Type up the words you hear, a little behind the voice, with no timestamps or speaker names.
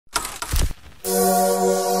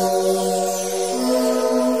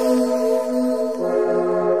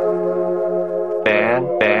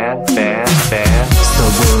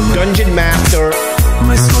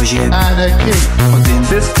Один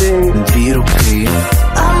фістинг, дві руки.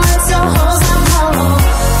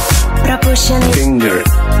 Пропущений Finger,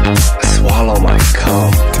 swallow my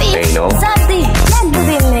cum. Anal, завжди, як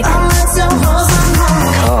будильник.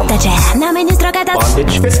 cum. Тече на мені строката.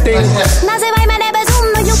 Bondage fisting, Називай мене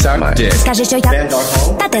безумною. suck my dick. Скажи, що я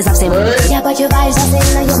та ти зовсім. Я почуваюся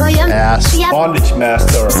сильною моєю. Ass, Я bondage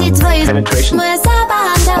master. всі твої Penetration, моє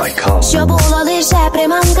забагато. my cum. Що було лише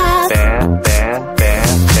приманка.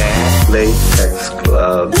 Latex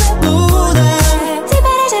gloves. Ти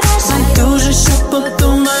переживеш. Дуже що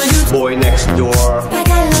подумають. Boy next door.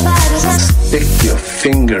 Пекельно байдуже. Stick your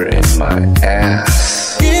finger in my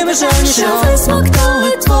ass. І бажання, що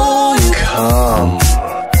висмоктали твою. Come.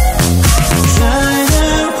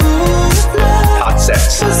 Hot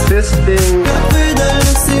sex. Fisting.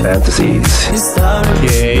 Fantasies.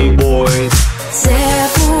 Gay boys. Це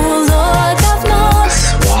було давно.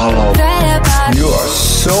 Swallow. You are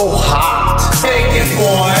so hot. Take it,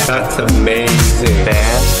 boy. That's amazing.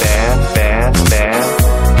 Bam.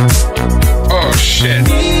 Oh shit.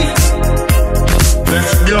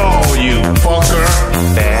 Let's go, you fucker.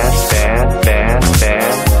 Bam.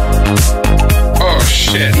 Oh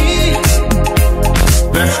shit.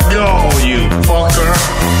 Let's go, you fucker.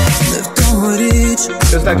 Не в тому річ.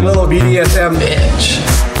 Just like little BDSM bitch.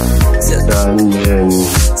 Dungeon.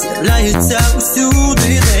 З'являється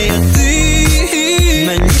усюди, де є ти.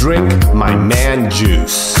 Мені Drink my man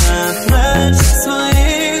juice. плеч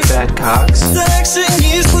своїх. Fat cocks. Легше,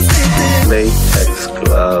 ніж пустити. Latex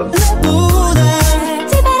gloves. Буде.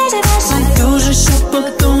 Ти переживеш. Дуже що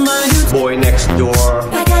подумають. Boy next door.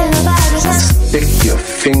 Пекельно байдуже. Stick your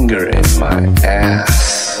finger in my ass.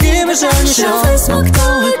 І бажання, що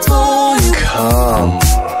висмоктали твою. Come.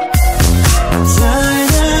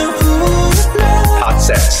 Hot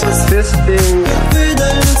sex. Fisting.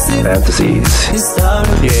 Fantasies.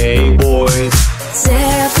 Gay boys. Це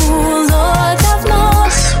було давно.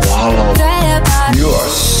 Swallow. Перебач. You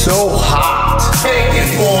are so hot. Take it,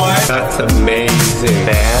 boy. That's amazing.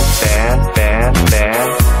 Bam.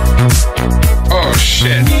 Oh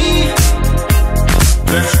shit.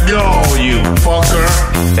 Let's go, you fucker.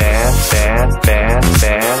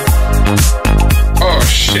 Bam. Oh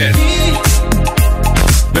shit.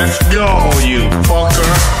 Let's go, you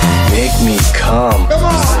fucker. Make me come.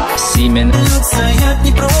 Semen. Це як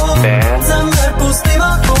Дніпро. Замер пустий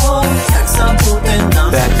вагон. Як забути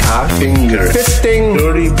нам. That cock finger. Fisting.